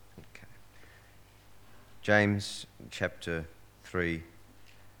James chapter 3,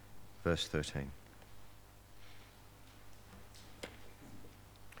 verse 13.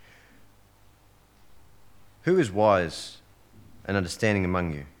 Who is wise and understanding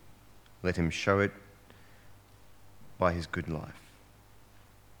among you? Let him show it by his good life,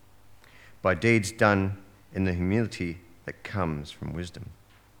 by deeds done in the humility that comes from wisdom.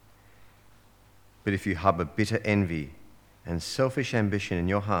 But if you harbor bitter envy and selfish ambition in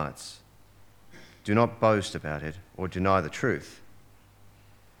your hearts, do not boast about it or deny the truth.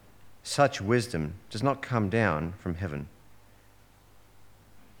 Such wisdom does not come down from heaven,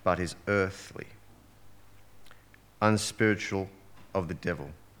 but is earthly, unspiritual, of the devil.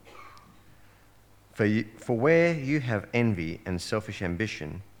 For where you have envy and selfish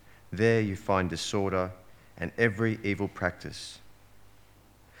ambition, there you find disorder and every evil practice.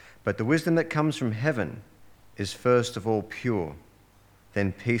 But the wisdom that comes from heaven is first of all pure,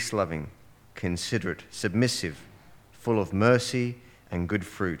 then peace-loving, considerate, submissive, full of mercy and good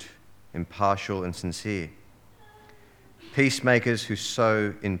fruit, impartial and sincere. Peacemakers who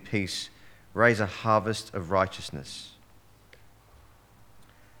sow in peace raise a harvest of righteousness.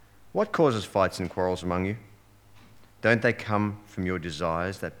 What causes fights and quarrels among you? Don't they come from your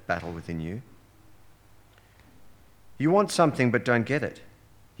desires that battle within you? You want something but don't get it.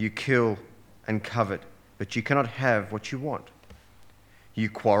 You kill and covet, but you cannot have what you want. You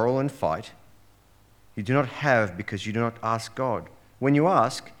quarrel and fight. You do not have because you do not ask God. When you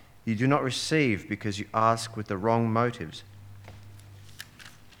ask, you do not receive because you ask with the wrong motives,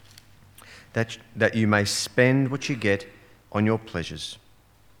 that you may spend what you get on your pleasures.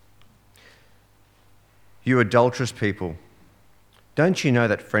 You adulterous people, don't you know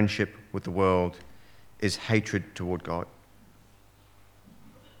that friendship with the world is hatred toward God?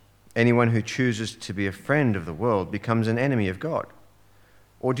 Anyone who chooses to be a friend of the world becomes an enemy of God.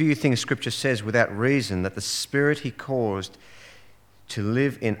 Or do you think Scripture says without reason that the Spirit he caused to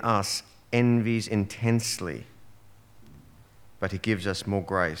live in us envies intensely, but he gives us more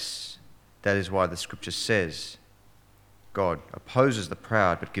grace? That is why the Scripture says, God opposes the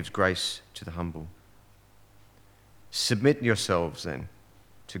proud but gives grace to the humble. Submit yourselves then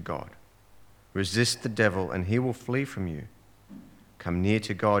to God. Resist the devil and he will flee from you. Come near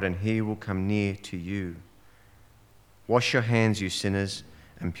to God and he will come near to you. Wash your hands, you sinners,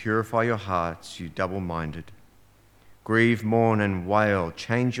 and purify your hearts, you double-minded. Grieve, mourn, and wail.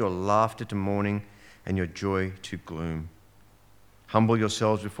 Change your laughter to mourning and your joy to gloom. Humble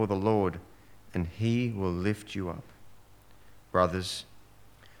yourselves before the Lord, and he will lift you up. Brothers,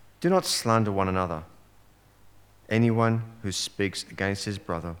 do not slander one another. Anyone who speaks against his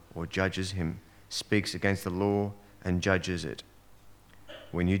brother or judges him speaks against the law and judges it.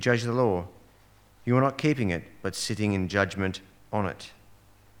 When you judge the law, you are not keeping it, but sitting in judgment on it.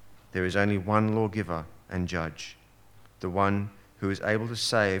 There is only one lawgiver and judge, the one who is able to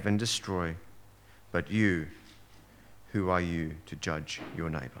save and destroy. But you, who are you to judge your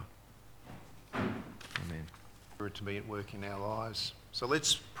neighbour? Amen. For it to be at work in our lives. So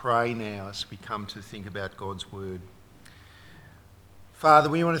let's pray now as we come to think about God's word. Father,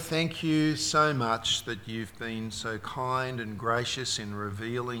 we want to thank you so much that you've been so kind and gracious in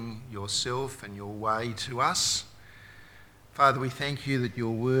revealing yourself and your way to us. Father, we thank you that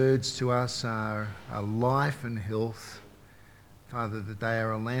your words to us are life and health. Father, that they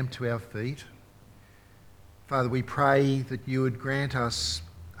are a lamp to our feet. Father, we pray that you would grant us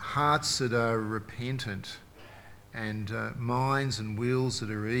hearts that are repentant and minds and wills that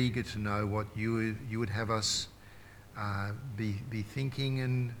are eager to know what you would have us be thinking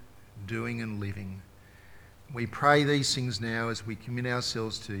and doing and living. We pray these things now as we commit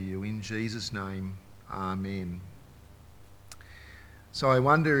ourselves to you. In Jesus' name, amen. So I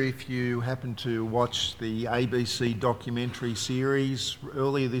wonder if you happened to watch the ABC documentary series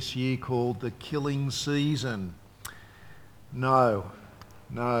earlier this year called The Killing Season. No.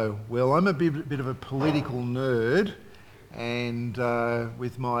 Well, I'm a bit of a political nerd, and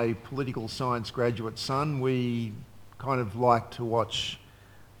with my political science graduate son, we kind of like to watch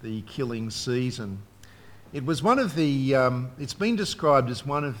The Killing Season. It was it's been described as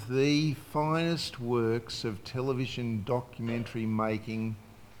one of the finest works of television documentary making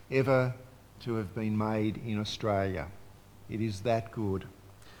ever to have been made in Australia. It is that good.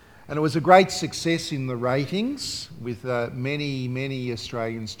 And it was a great success in the ratings, with many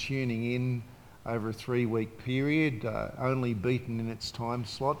Australians tuning in over a 3-week period, only beaten in its time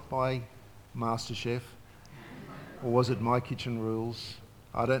slot by MasterChef. Or was it My Kitchen Rules?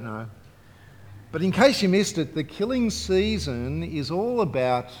 I don't know. But in case you missed it, The Killing Season is all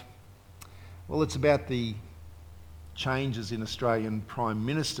about, it's about the changes in Australian Prime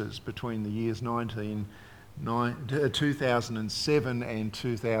Ministers between the years 2007 and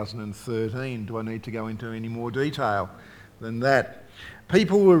 2013. Do I need to go into any more detail than that?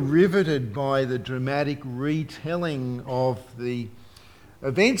 People were riveted by the dramatic retelling of the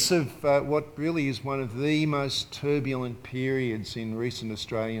events of what really is one of the most turbulent periods in recent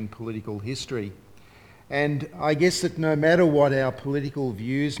Australian political history. And I guess that no matter what our political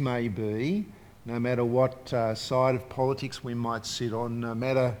views may be, no matter what side of politics we might sit on, no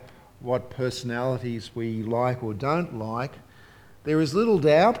matter what personalities we like or don't like, there is little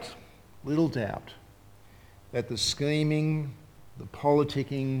doubt that the scheming, the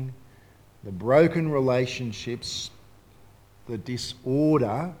politicking, the broken relationships, the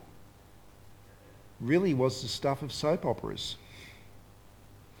disorder really was the stuff of soap operas.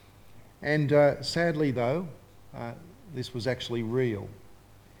 And sadly though, this was actually real.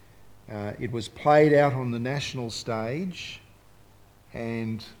 It was played out on the national stage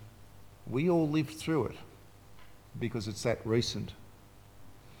and we all lived through it because it's that recent.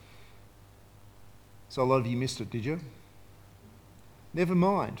 So a lot of you missed it, did you? Never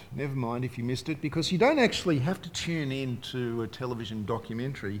mind if you missed it, because you don't actually have to tune in to a television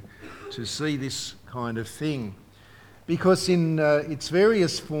documentary to see this kind of thing. Because in its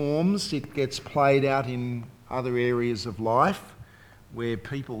various forms, it gets played out in other areas of life where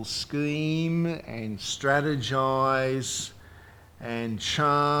people scheme and strategise and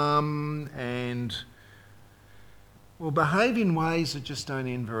charm and, well, behave in ways that just don't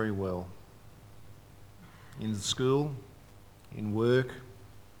end very well. In school, in work,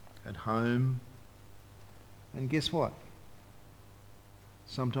 at home, and guess what?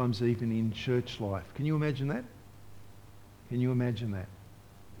 Sometimes even in church life. Can you imagine that? Can you imagine that?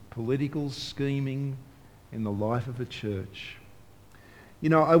 Political scheming in the life of a church. You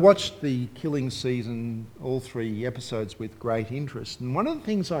know, I watched the Killing season, all 3 episodes, with great interest, and one of the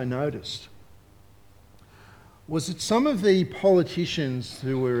things I noticed was that some of the politicians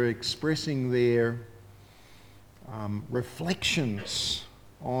who were expressing their reflections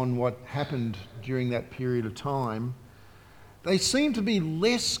on what happened during that period of time, they seemed to be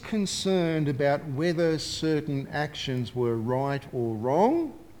less concerned about whether certain actions were right or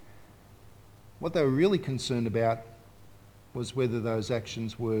wrong. What they were really concerned about was whether those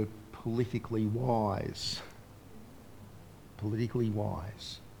actions were politically wise. Politically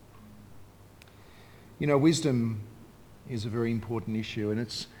wise. You know, wisdom is a very important issue,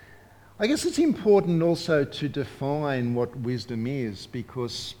 and I guess it's important also to define what wisdom is,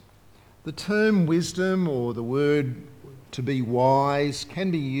 because the term wisdom or the word to be wise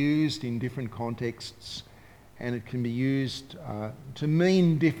can be used in different contexts, and it can be used to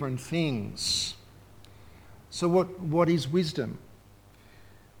mean different things. So what is wisdom?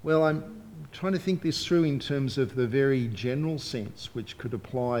 Well, I'm trying to think this through in terms of the very general sense which could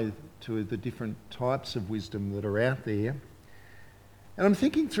apply to the different types of wisdom that are out there. And I'm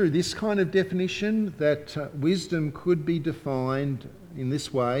thinking through this kind of definition, that wisdom could be defined in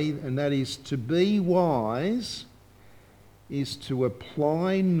this way, and that is, to be wise is to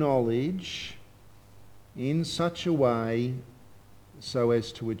apply knowledge in such a way so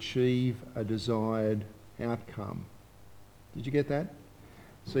as to achieve a desired outcome. Did you get that?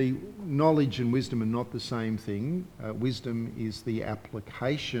 See, knowledge and wisdom are not the same thing. Wisdom is the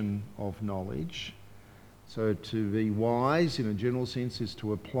application of knowledge. So to be wise in a general sense is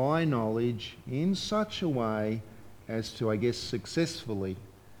to apply knowledge in such a way as to, I guess, successfully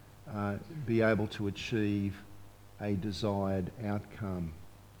be able to achieve a desired outcome.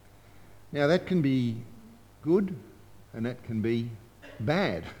 Now that can be good and that can be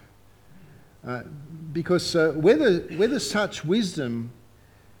bad. Because whether such wisdom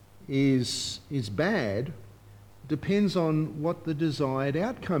is bad depends on what the desired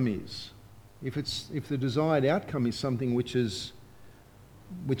outcome is. If the desired outcome is something which is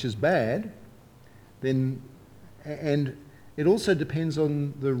bad, then, and it also depends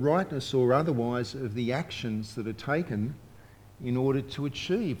on the rightness or otherwise of the actions that are taken in order to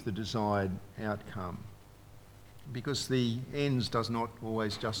achieve the desired outcome, because the ends does not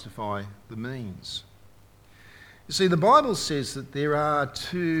always justify the means. You see, the Bible says that there are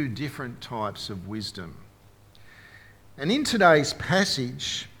 2 different types of wisdom. And in today's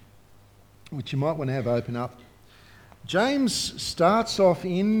passage, which you might want to have open up, James starts off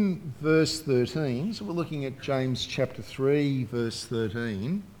in verse 13. So we're looking at James chapter 3, verse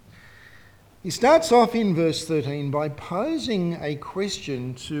 13. He starts off in verse 13 by posing a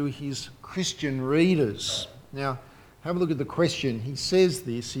question to his Christian readers. Now, have a look at the question. He says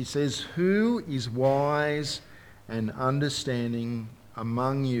this, he says, "Who is wise and understanding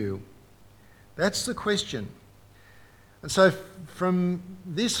among you?" That's the question. And so from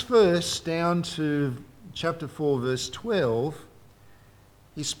this verse down to chapter 4, verse 12,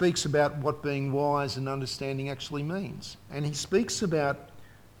 he speaks about what being wise and understanding actually means. And he speaks about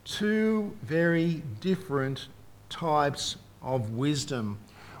two very different types of wisdom.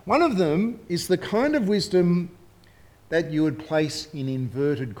 One of them is the kind of wisdom that you would place in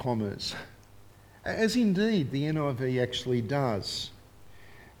inverted commas, as indeed the NIV actually does,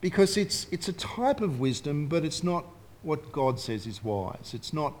 because it's a type of wisdom, but it's not what God says is wise.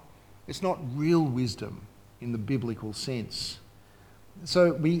 It's not real wisdom in the biblical sense.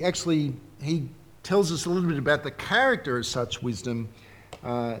 So he tells us a little bit about the character of such wisdom,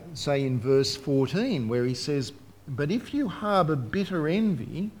 say in verse 14, where he says, "But if you harbour bitter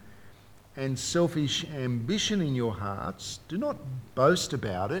envy and selfish ambition in your hearts, do not boast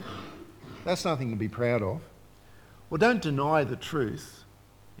about it." That's nothing to be proud of. Well, don't deny the truth.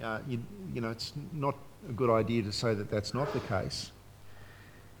 It's not a good idea to say that that's not the case.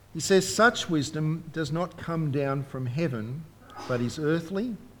 He says, "Such wisdom does not come down from heaven, but is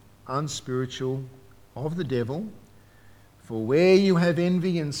earthly, unspiritual, of the devil. For where you have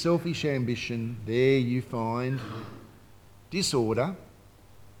envy and selfish ambition, there you find disorder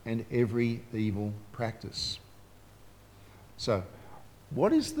and every evil practice." So,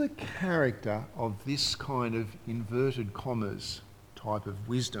 what is the character of this kind of inverted commas type of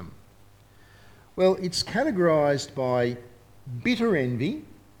wisdom? Well, it's categorised by bitter envy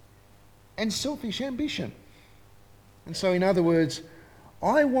and selfish ambition. And so, in other words,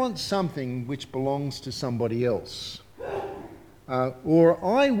 I want something which belongs to somebody else. Or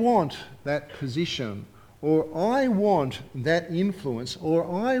I want that position, or I want that influence, or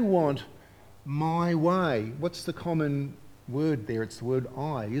I want my way. What's the common word there? It's the word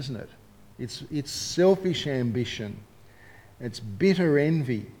I, isn't it? It's selfish ambition. It's bitter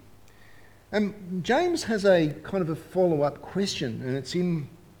envy. And James has a kind of a follow-up question, and it's in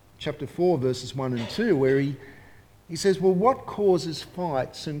chapter 4, verses 1 and 2, where he says, well, what causes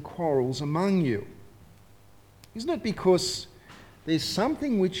fights and quarrels among you? Isn't it because there's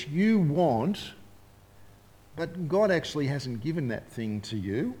something which you want, but God actually hasn't given that thing to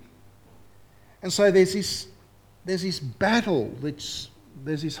you? And so there's this battle, there's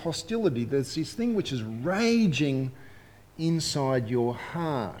this hostility, there's this thing which is raging inside your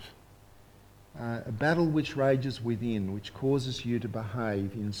heart. A battle which rages within, which causes you to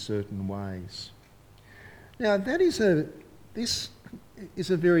behave in certain ways. Now, this is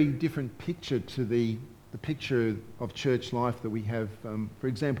a very different picture to the picture of church life that we have, for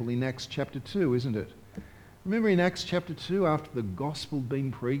example, in Acts chapter 2, isn't it? Remember in Acts chapter 2, after the gospel had been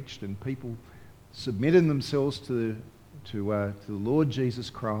preached and people submitted themselves to the Lord Jesus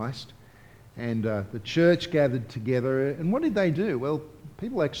Christ, and the church gathered together, and what did they do? Well,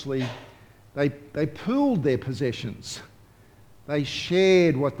 people actually, they pooled their possessions. They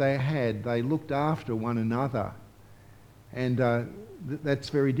shared what they had. They looked after one another. And that's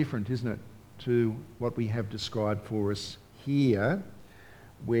very different, isn't it, to what we have described for us here,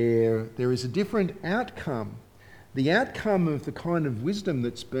 where there is a different outcome. The outcome of the kind of wisdom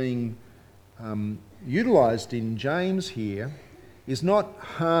that's being utilised in James here is not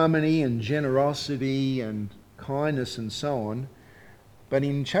harmony and generosity and kindness and so on, but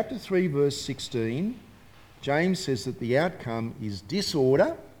in chapter 3, verse 16, James says that the outcome is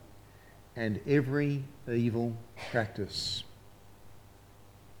disorder and every evil practice.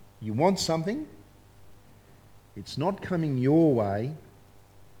 You want something, it's not coming your way,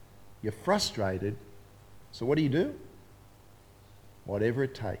 you're frustrated, so what do? Whatever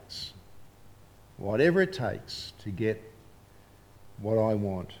it takes. Whatever it takes to get what I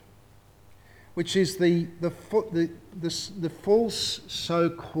want. Which is the false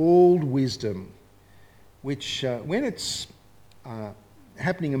so-called wisdom, which when it's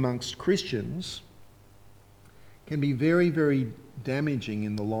happening amongst Christians, can be very, very damaging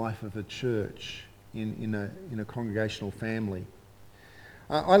in the life of a church, in a congregational family.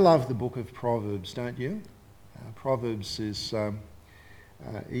 I love the book of Proverbs, don't you? Proverbs is,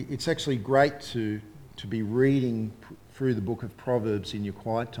 it's actually great to be reading through the book of Proverbs in your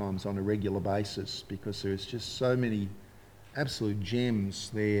quiet times on a regular basis, because there's just so many absolute gems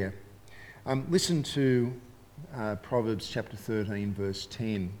there. Listen to Proverbs chapter 13, verse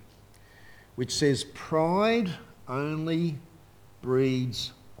 10, which says, "Pride only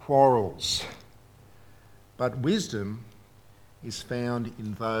breeds quarrels, but wisdom is found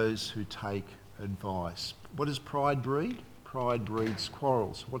in those who take advice." What does pride breed? Pride breeds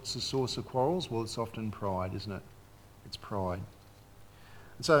quarrels. What's the source of quarrels? Well, it's often pride, isn't it? It's pride.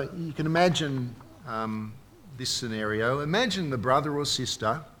 And so you can imagine this scenario. Imagine the brother or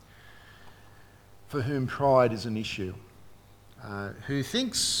sister for whom pride is an issue, who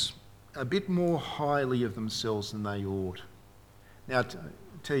thinks a bit more highly of themselves than they ought. Now, I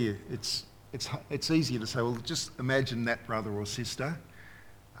tell you, it's easier to say, well, just imagine that brother or sister.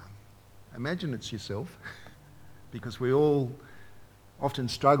 Imagine it's yourself, because we all often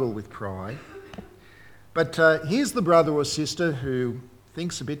struggle with pride. But here's the brother or sister who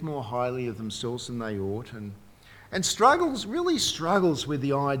thinks a bit more highly of themselves than they ought, and really struggles with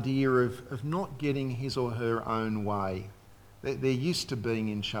the idea of not getting his or her own way. They're used to being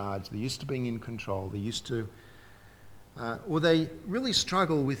in charge, they're used to being in control, they're used to... or they really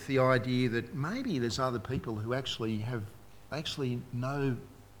struggle with the idea that maybe there's other people who actually have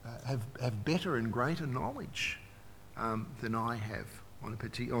better and greater knowledge than I have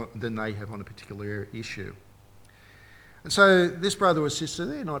than they have on a particular issue. And so this brother or sister,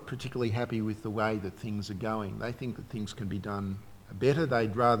 they're not particularly happy with the way that things are going. They think that things can be done better.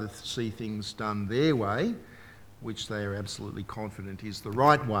 They'd rather see things done their way, which they are absolutely confident is the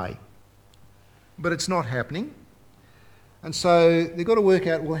right way. But it's not happening. And so they've got to work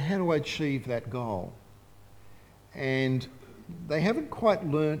out, well, how do I achieve that goal? And they haven't quite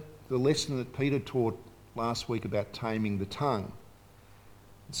learnt the lesson that Peter taught last week about taming the tongue.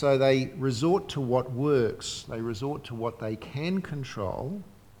 So they resort to what works. They resort to what they can control,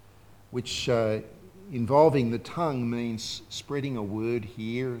 which involving the tongue means spreading a word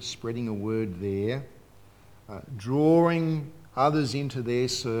here, spreading a word there, drawing others into their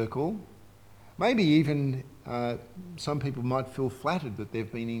circle. Maybe even some people might feel flattered that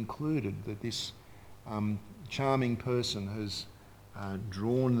they've been included, that this charming person has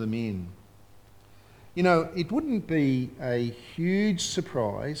drawn them in. You know, it wouldn't be a huge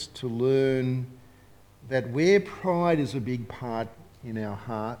surprise to learn that where pride is a big part in our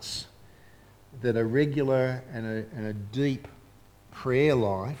hearts, that a regular and a deep prayer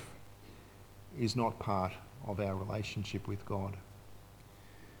life is not part of our relationship with God.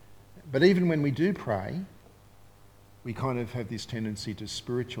 But even when we do pray, we kind of have this tendency to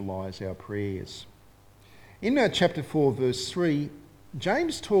spiritualise our prayers. In chapter 4, verse 3,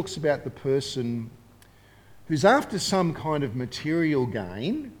 James talks about the person who's after some kind of material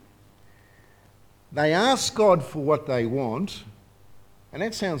gain. They ask God for what they want, and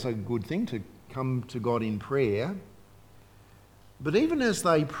that sounds like a good thing, to come to God in prayer. But even as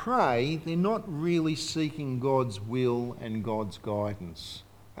they pray, they're not really seeking God's will and God's guidance.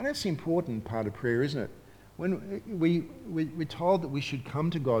 And that's the important part of prayer, isn't it? When we're told that we should come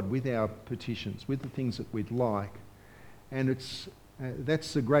to God with our petitions, with the things that we'd like, and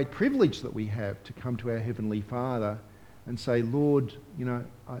that's the great privilege that we have, to come to our Heavenly Father and say, Lord, you know,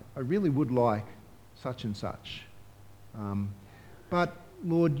 I really would like such and such. But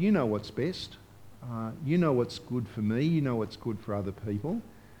Lord, you know what's best. You know what's good for me. You know what's good for other people.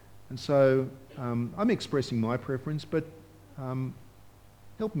 And so I'm expressing my preference, but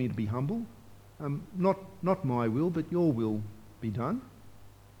help me to be humble. Not my will, but your will be done.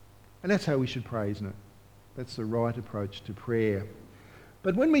 And that's how we should pray, isn't it? That's the right approach to prayer.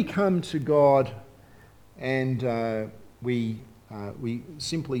 But when we come to God and we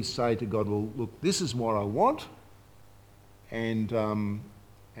simply say to God, well, look, this is what I want, and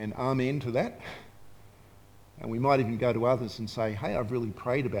amen to that. And we might even go to others and say, hey, I've really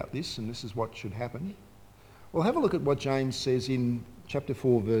prayed about this and this is what should happen. Well, have a look at what James says in chapter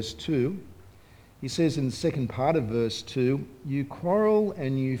 4, verse 2. He says in the second part of verse 2, you quarrel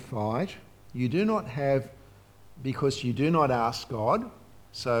and you fight. You do not have because you do not ask God.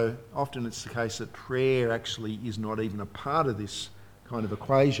 So often it's the case that prayer actually is not even a part of this kind of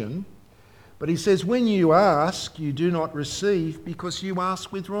equation. But he says, when you ask, you do not receive because you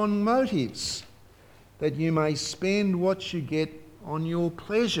ask with wrong motives, that you may spend what you get on your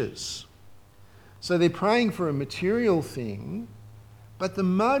pleasures. So they're praying for a material thing, but the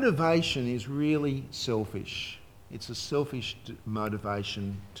motivation is really selfish. It's a selfish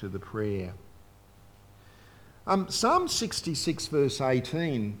motivation to the prayer. Psalm 66 verse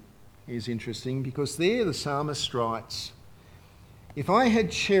 18 is interesting, because there the psalmist writes, if I had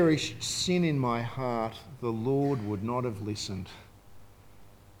cherished sin in my heart, the Lord would not have listened.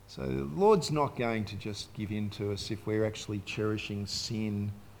 So the Lord's not going to just give in to us if we're actually cherishing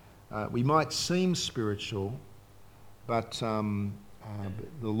sin. We might seem spiritual, but the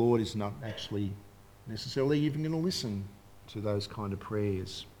Lord is not actually necessarily even going to listen to those kind of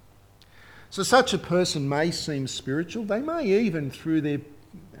prayers. So such a person may seem spiritual. They may even, through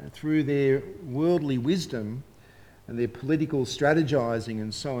their worldly wisdom and their political strategizing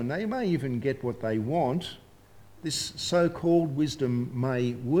and so on, they may even get what they want. This so-called wisdom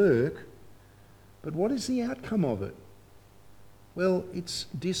may work, but what is the outcome of it? Well, it's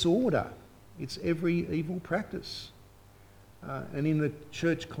disorder. It's every evil practice. And in the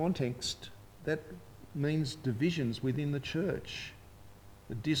church context, that means divisions within the church,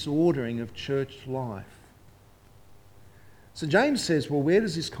 the disordering of church life. So James says, well, where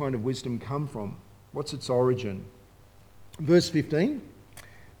does this kind of wisdom come from? What's its origin? Verse 15.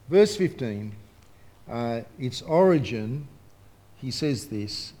 Its origin, he says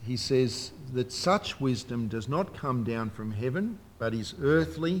this. He says that such wisdom does not come down from heaven, but is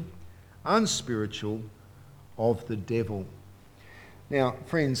earthly, unspiritual, of the devil. Now,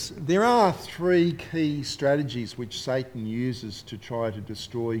 friends, there are three key strategies which Satan uses to try to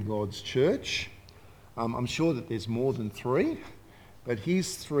destroy God's church. I'm sure that there's more than three, but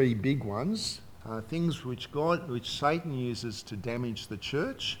here's three big ones. Things which Satan uses to damage the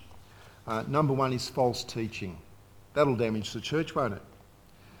church. Number one is false teaching. That'll damage the church, won't it?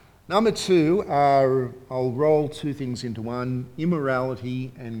 Number two are, I'll roll two things into one,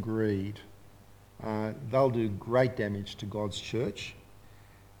 immorality and greed. They'll do great damage to God's church.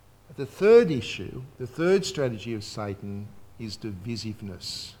 The third issue, the third strategy of Satan is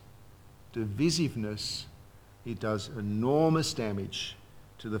divisiveness. Divisiveness, it does enormous damage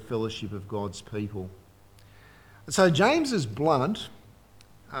to the fellowship of God's people. So James is blunt.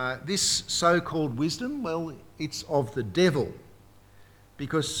 This so-called wisdom, well, it's of the devil,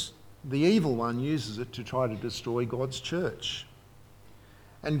 because the evil one uses it to try to destroy God's church.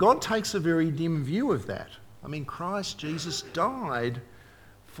 And God takes a very dim view of that. I mean, Christ Jesus died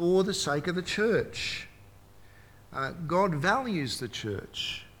for the sake of the church. God values the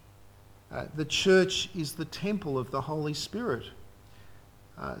church. The church is the temple of the Holy Spirit.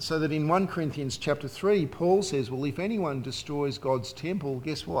 So that in 1 Corinthians chapter 3, Paul says, well, if anyone destroys God's temple,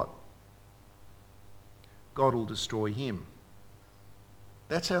 guess what? God will destroy him.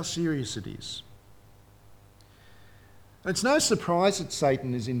 That's how serious it is. It's no surprise that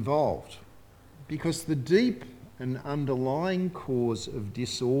Satan is involved, because the deep and underlying cause of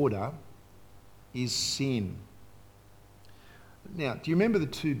disorder is sin. Now, do you remember the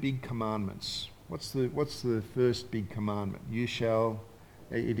two big commandments? What's the first big commandment?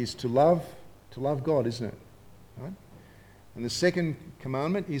 It is to love God, isn't it? Right? And the second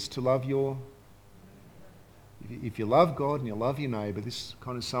commandment is to love if you love God and you love your neighbour, this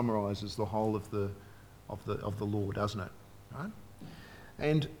kind of summarises the whole of the law, doesn't it? Right?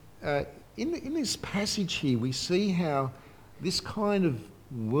 And in this passage here, we see how this kind of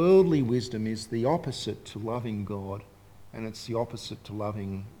worldly wisdom is the opposite to loving God, and it's the opposite to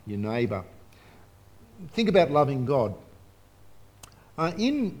loving your neighbour. Think about loving God.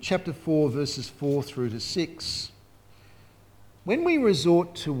 In chapter 4, verses 4 through to 6, when we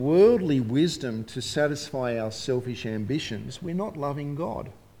resort to worldly wisdom to satisfy our selfish ambitions, we're not loving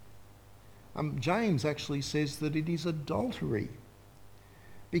God. James actually says that it is adultery.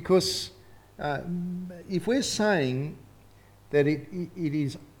 Because if we're saying that it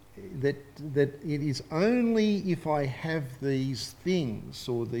is only if I have these things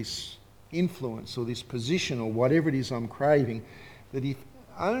or this influence or this position or whatever it is I'm craving, that if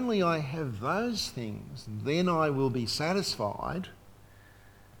only I have those things, then I will be satisfied,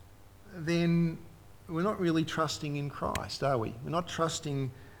 then we're not really trusting in Christ, are we? We're not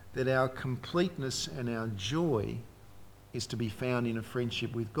trusting that our completeness and our joy is to be found in a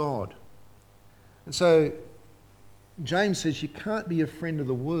friendship with God. And so James says you can't be a friend of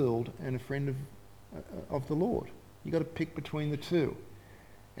the world and a friend of the Lord. You've got to pick between the two.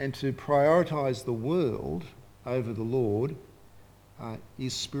 And to prioritise the world over the Lord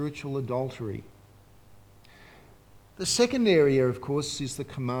is spiritual adultery. The second area, of course, is the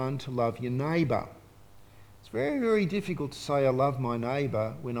command to love your neighbour. It's very, very difficult to say I love my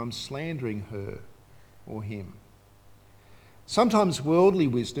neighbour when I'm slandering her or him. Sometimes worldly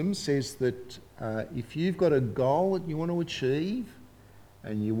wisdom says that if you've got a goal that you want to achieve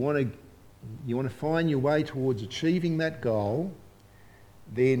and you want to find your way towards achieving that goal,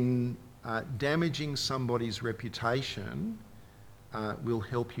 then damaging somebody's reputation will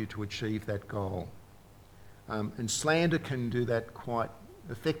help you to achieve that goal. And slander can do that quite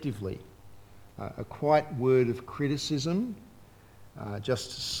effectively. A quiet word of criticism,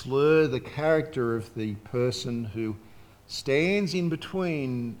 just to slur the character of the person who stands in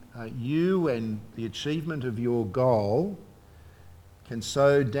between you and the achievement of your goal, can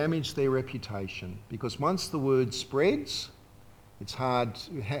so damage their reputation. Because once the word spreads, it's hard.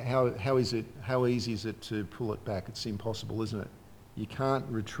 How easy is it to pull it back? It's impossible, isn't it? You can't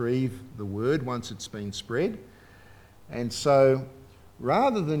retrieve the word once it's been spread. And so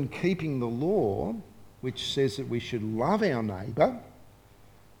rather than keeping the law, which says that we should love our neighbour,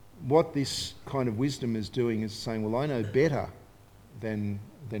 what this kind of wisdom is doing is saying, well, I know better than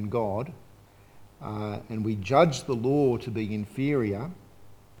God, and we judge the law to be inferior,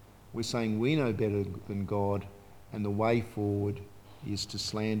 we're saying we know better than God, and the way forward is to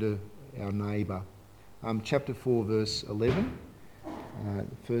slander our neighbour. Chapter 4, verse 11, the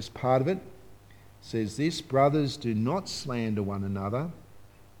first part of it says this: "Brothers, do not slander one another.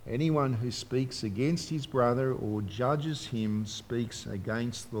 Anyone who speaks against his brother or judges him speaks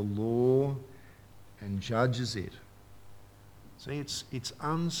against the law and judges it." See, it's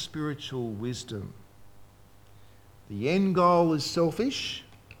unspiritual wisdom. The end goal is selfish,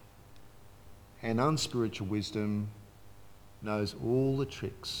 and unspiritual wisdom knows all the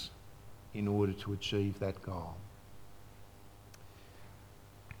tricks in order to achieve that goal.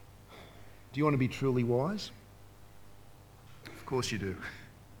 Do you want to be truly wise? Of course you do.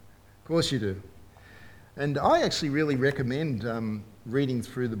 Of course you do. And I actually really recommend reading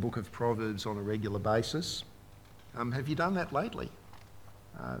through the book of Proverbs on a regular basis. Have you done that lately?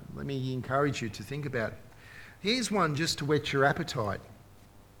 Let me encourage you to think about it. Here's one just to whet your appetite.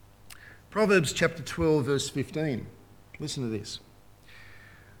 Proverbs chapter 12, verse 15. Listen to this.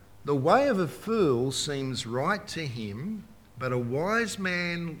 "The way of a fool seems right to him, but a wise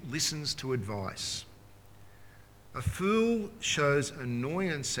man listens to advice. A fool shows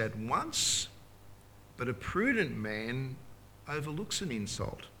annoyance at once, but a prudent man overlooks an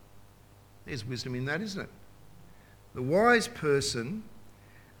insult." There's wisdom in that, isn't it? The wise person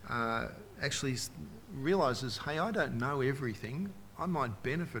actually realises, hey, I don't know everything. I might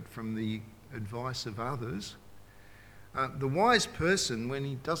benefit from the advice of others. The wise person, when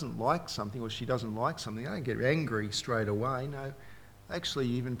he doesn't like something or she doesn't like something, they don't get angry straight away. No, actually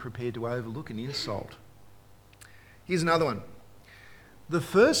even prepared to overlook an insult. Here's another one. "The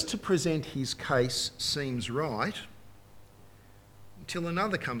first to present his case seems right until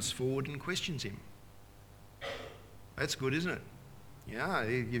another comes forward and questions him." That's good, isn't it? Yeah,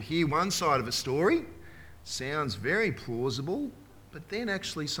 you hear one side of a story, sounds very plausible, but then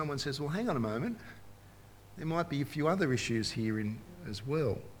actually someone says, well, hang on a moment, there might be a few other issues here as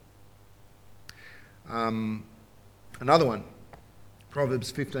well. Another one,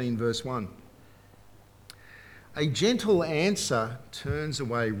 Proverbs 15, verse 1. "A gentle answer turns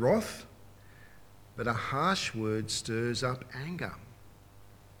away wrath, but a harsh word stirs up anger."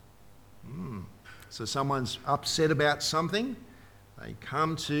 So someone's upset about something, they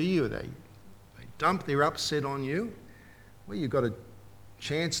come to you, they dump their upset on you. Well, you've got a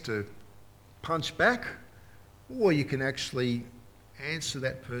chance to punch back, or you can actually answer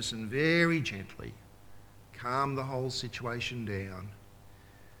that person very gently, calm the whole situation down.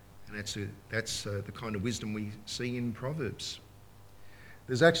 And that's the kind of wisdom we see in Proverbs.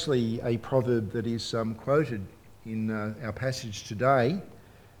 There's actually a proverb that is quoted in our passage today,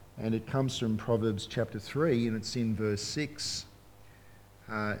 and it comes from Proverbs chapter 3, and it's in verse 6,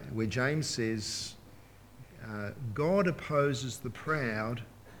 where James says, "God opposes the proud,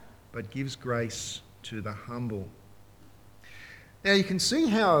 but gives grace to the humble." Now you can see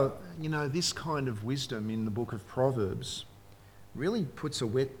how, this kind of wisdom in the book of Proverbs really puts a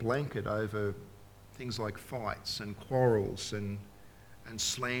wet blanket over things like fights and quarrels and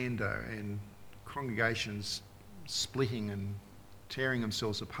slander and congregations splitting and tearing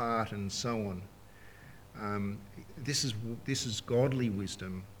themselves apart and so on. This is godly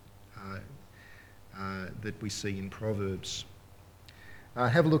wisdom that we see in Proverbs.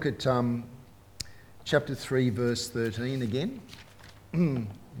 Have a look at chapter 3, verse 13 again. In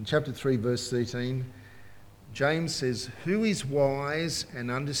chapter 3, verse 13, James says, "Who is wise and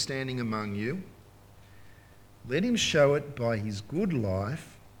understanding among you? Let him show it by his good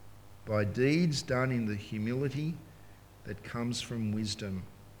life, by deeds done in the humility that comes from wisdom."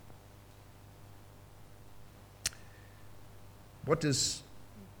 Where does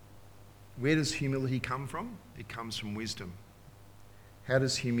humility come from? It comes from wisdom. How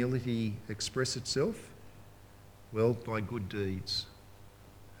does humility express itself? Well, by good deeds.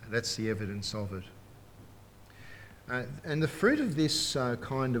 That's the evidence of it. And the fruit of this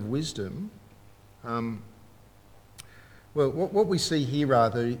kind of wisdom, what we see here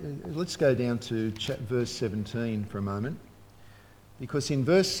let's go down to verse 17 for a moment. Because in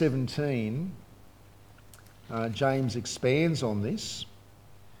verse 17, James expands on this,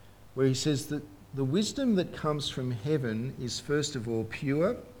 where he says that the wisdom that comes from heaven is first of all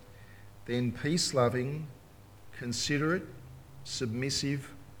pure, then peace-loving, considerate,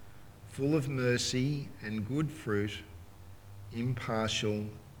 submissive, full of mercy and good fruit, impartial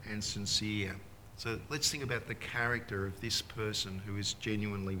and sincere. So let's think about the character of this person who is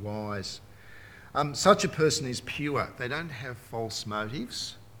genuinely wise. Such a person is pure. They don't have false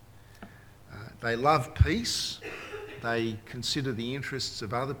motives. They love peace. they consider the interests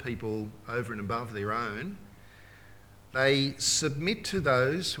of other people over and above their own. They submit to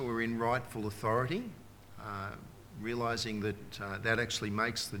those who are in rightful authority, realising that that actually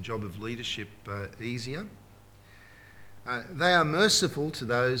makes the job of leadership easier. They are merciful to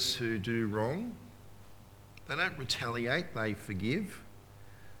those who do wrong. They don't retaliate, they forgive.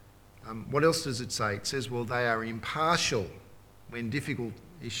 What else does it say? It says, well, they are impartial when difficult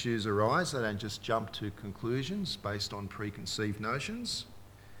issues arise. They don't just jump to conclusions based on preconceived notions.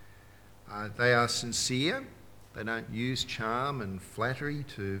 They are sincere. They don't use charm and flattery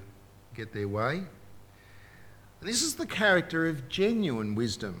to get their way. And this is the character of genuine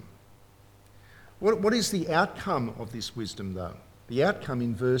wisdom. What is the outcome of this wisdom, though? The outcome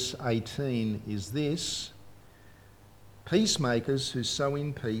in verse 18 is this: peacemakers who sow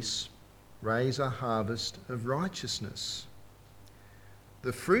in peace raise a harvest of righteousness.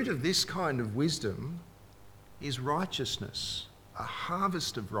 The fruit of this kind of wisdom is righteousness, a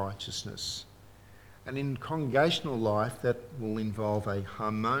harvest of righteousness. And in congregational life, that will involve a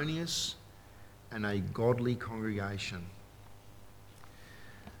harmonious and a godly congregation.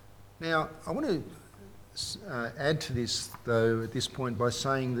 Now, I want to add to this, though, at this point by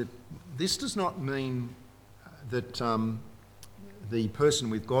saying that this does not mean that the person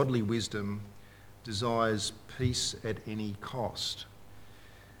with godly wisdom desires peace at any cost.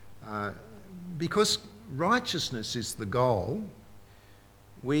 Because righteousness is the goal,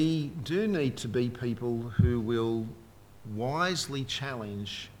 we do need to be people who will wisely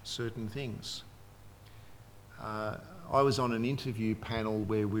challenge certain things. I was on an interview panel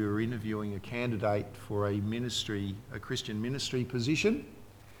where we were interviewing a candidate for a Christian ministry position,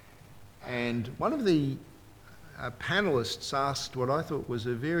 and one of the panellists asked what I thought was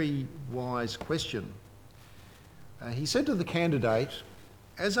a very wise question. He said to the candidate,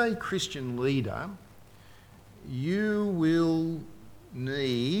 as a Christian leader, you will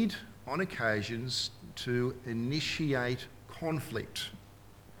need, on occasions, to initiate conflict.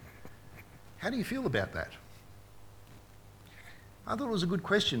 How do you feel about that? I thought it was a good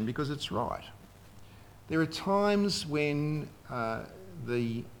question because it's right. There are times when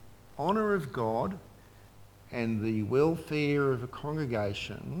the honour of God and the welfare of a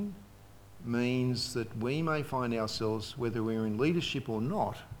congregation means that we may find ourselves, whether we're in leadership or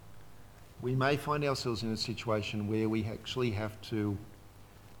not, we may find ourselves in a situation where we actually have to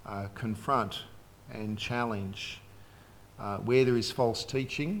confront and challenge where there is false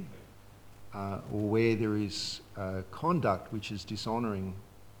teaching or where there is conduct which is dishonouring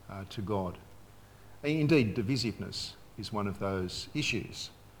to God. Indeed, divisiveness is one of those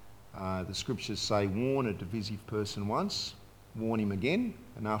issues. The scriptures say, warn a divisive person once, warn him again,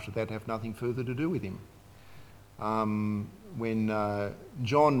 and after that have nothing further to do with him. When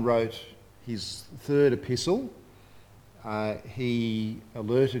John wrote his third epistle, he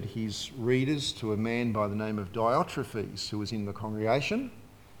alerted his readers to a man by the name of Diotrephes who was in the congregation,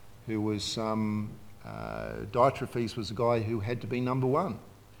 who was Diotrephes was a guy who had to be number one,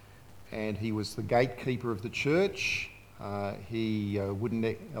 and he was the gatekeeper of the church. He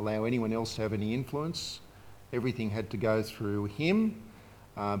wouldn't allow anyone else to have any influence. Everything had to go through him,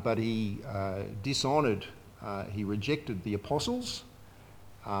 but he dishonoured, he rejected the apostles,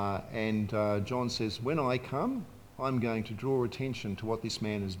 and John says, when I come, I'm going to draw attention to what this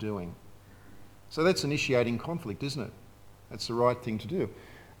man is doing. So that's initiating conflict, isn't it? That's the right thing to do.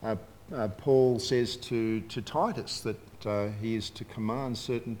 Paul says to Titus that he is to command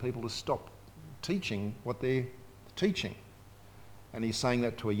certain people to stop teaching what they're teaching. And he's saying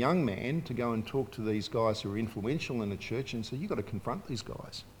that to a young man to go and talk to these guys who are influential in the church and say, you've got to confront these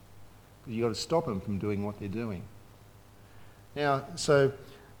guys. You've got to stop them from doing what they're doing. Now, so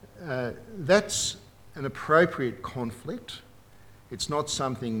that's an appropriate conflict. It's not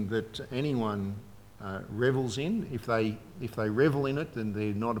something that anyone revels in. If they revel in it, then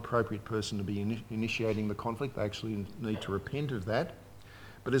they're not an appropriate person to be initiating the conflict. They actually need to repent of that.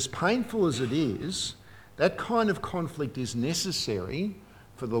 But as painful as it is, that kind of conflict is necessary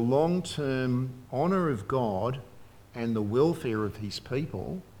for the long-term honour of God and the welfare of his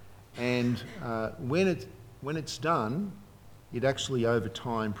people. And when it's done, it actually over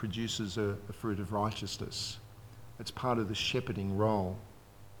time produces a fruit of righteousness. It's part of the shepherding role.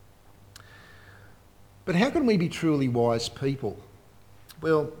 But how can we be truly wise people?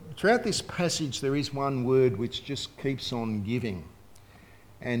 Well, throughout this passage there is one word which just keeps on giving.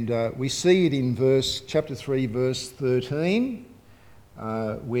 And we see it in chapter 3, verse 13,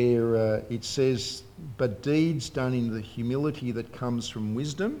 where it says, but deeds done in the humility that comes from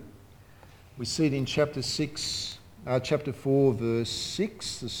wisdom. We see it in chapter 4, verse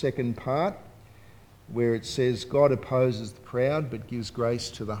 6, the second part, where it says, God opposes the proud but gives grace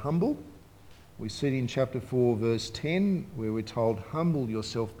to the humble. We see it in chapter 4, verse 10, where we're told, humble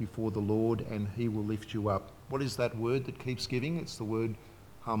yourself before the Lord and he will lift you up. What is that word that keeps giving? It's the word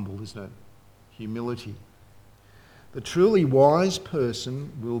humble, isn't it? Humility. The truly wise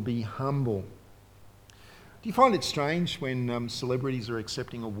person will be humble. Do you find it strange when celebrities are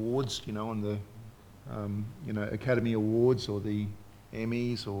accepting awards, on the Academy Awards or the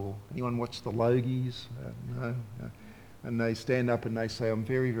Emmys, or anyone watch the Logies? No. And they stand up and they say, I'm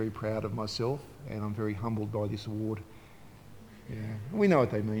very, very proud of myself and I'm very humbled by this award. Yeah. We know what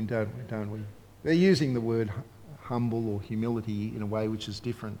they mean, don't we? They're using the word humble or humility in a way which is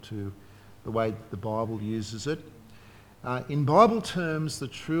different to the way the Bible uses it. In Bible terms, the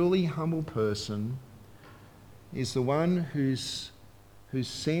truly humble person is the one whose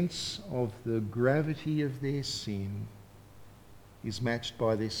sense of the gravity of their sin is matched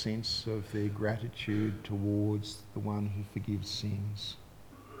by their sense of their gratitude towards the one who forgives sins.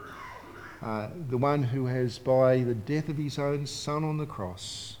 The one who has, by the death of his own Son on the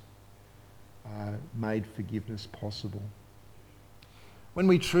cross, made forgiveness possible. When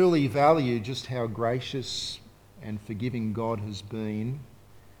we truly value just how gracious and forgiving God has been,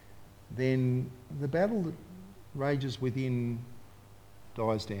 then the battle that rages within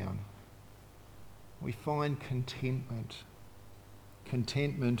dies down. We find contentment.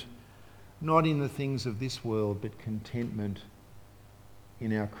 Contentment not in the things of this world, but contentment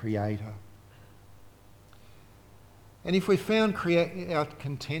in our Creator. And if we found our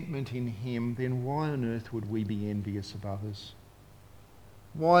contentment in Him, then why on earth would we be envious of others?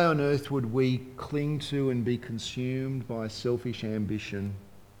 Why on earth would we cling to and be consumed by selfish ambition?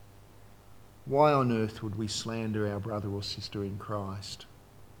 Why on earth would we slander our brother or sister in Christ?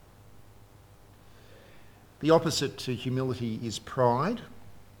 The opposite to humility is pride.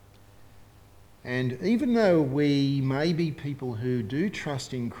 And even though we may be people who do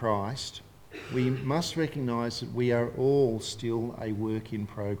trust in Christ, we must recognise that we are all still a work in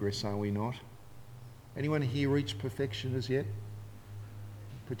progress, are we not? Anyone here reached perfection as yet?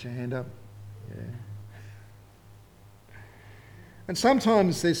 Put your hand up. Yeah. And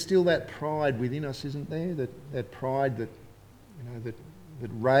sometimes there's still that pride within us, isn't there? That pride that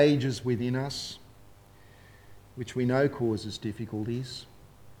rages within us, which we know causes difficulties.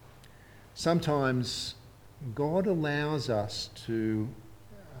 Sometimes God allows us to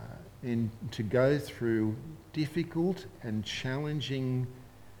go through difficult and challenging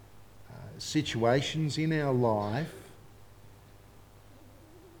situations in our life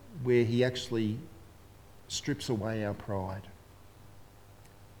where He actually strips away our pride.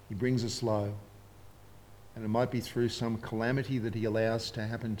 He brings us low. And it might be through some calamity that He allows to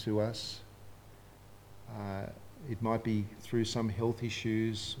happen to us. It might be through some health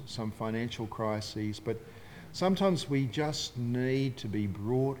issues, some financial crises, but sometimes we just need to be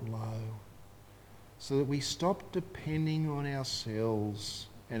brought low so that we stop depending on ourselves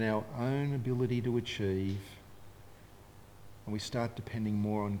and our own ability to achieve, and we start depending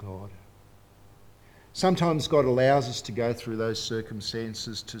more on God. Sometimes God allows us to go through those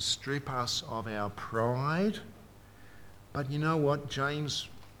circumstances to strip us of our pride. But you know what? James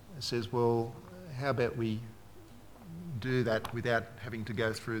says, well, how about we do that without having to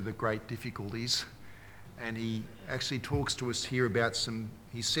go through the great difficulties? And he actually talks to us here about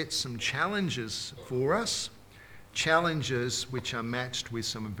he sets some challenges for us, challenges which are matched with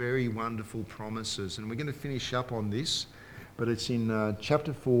some very wonderful promises. And we're going to finish up on this, but it's in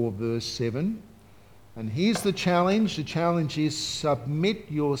chapter 4, verse 7. And here's the challenge. The challenge is, submit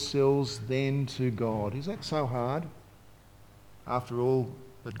yourselves then to God. Is that so hard? After all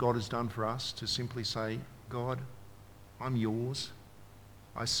that God has done for us, to simply say, God, I'm yours.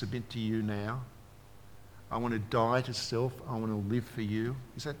 I submit to you now. I want to die to self. I want to live for you.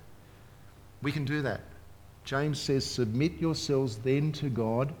 We can do that. James says, submit yourselves then to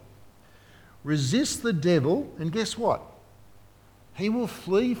God. Resist the devil, and guess what? He will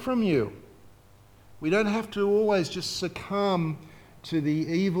flee from you. We don't have to always just succumb to the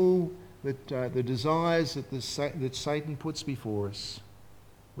evil, the desires that Satan puts before us.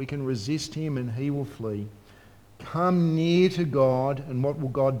 We can resist him and he will flee. Come near to God, and what will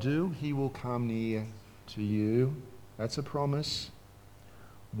God do? He will come near to you. That's a promise.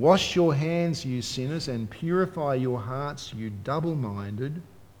 Wash your hands, you sinners, and purify your hearts, you double-minded.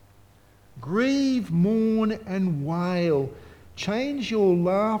 Grieve, mourn, and wail. Change your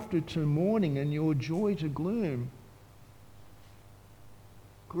laughter to mourning and your joy to gloom.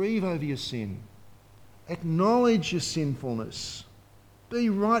 Grieve over your sin. Acknowledge your sinfulness. Be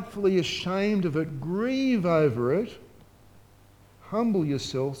rightfully ashamed of it. Grieve over it. Humble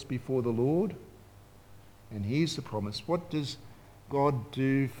yourselves before the Lord, And here's the promise. What does God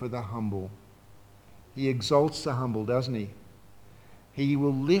do for the humble? He exalts the humble, doesn't he? He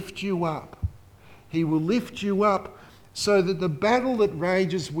will lift you up. He will lift you up so that the battle that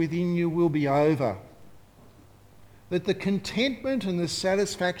rages within you will be over. That the contentment and the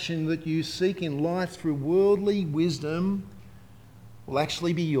satisfaction that you seek in life through worldly wisdom will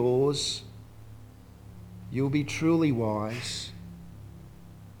actually be yours. You'll be truly wise.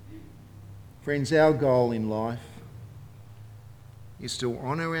 Friends, our goal in life is to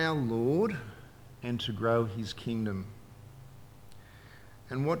honour our Lord and to grow his kingdom.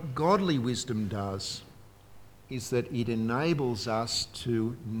 And what godly wisdom does is that it enables us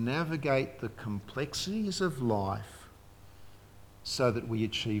to navigate the complexities of life so that we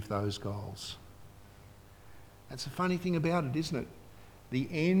achieve those goals. That's the funny thing about it, isn't it? The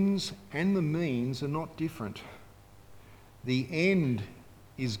ends and the means are not different. The end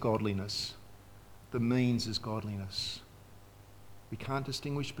is godliness. The means is godliness. We can't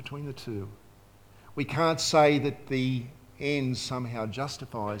distinguish between the two. We can't say that the end somehow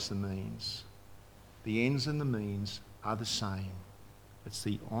justifies the means. The ends and the means are the same. It's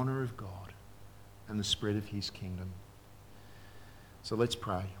the honour of God and the spread of his kingdom. So let's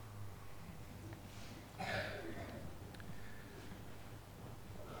pray.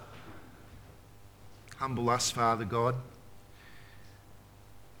 Humble us, Father God.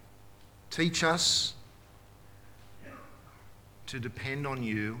 Teach us to depend on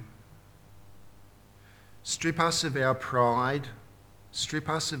you. Strip us of our pride. Strip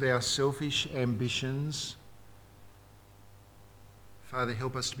us of our selfish ambitions. Father,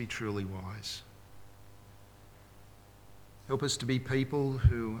 help us to be truly wise. Help us to be people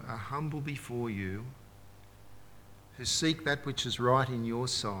who are humble before you, who seek that which is right in your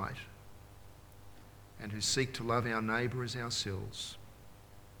sight, and who seek to love our neighbour as ourselves.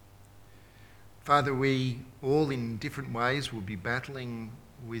 Father, we all in different ways will be battling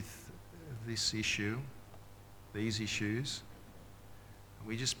with this issue, these issues.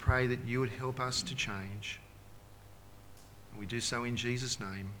 We just pray that you would help us to change. We do so in Jesus'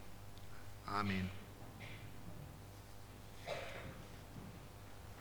 name. Amen.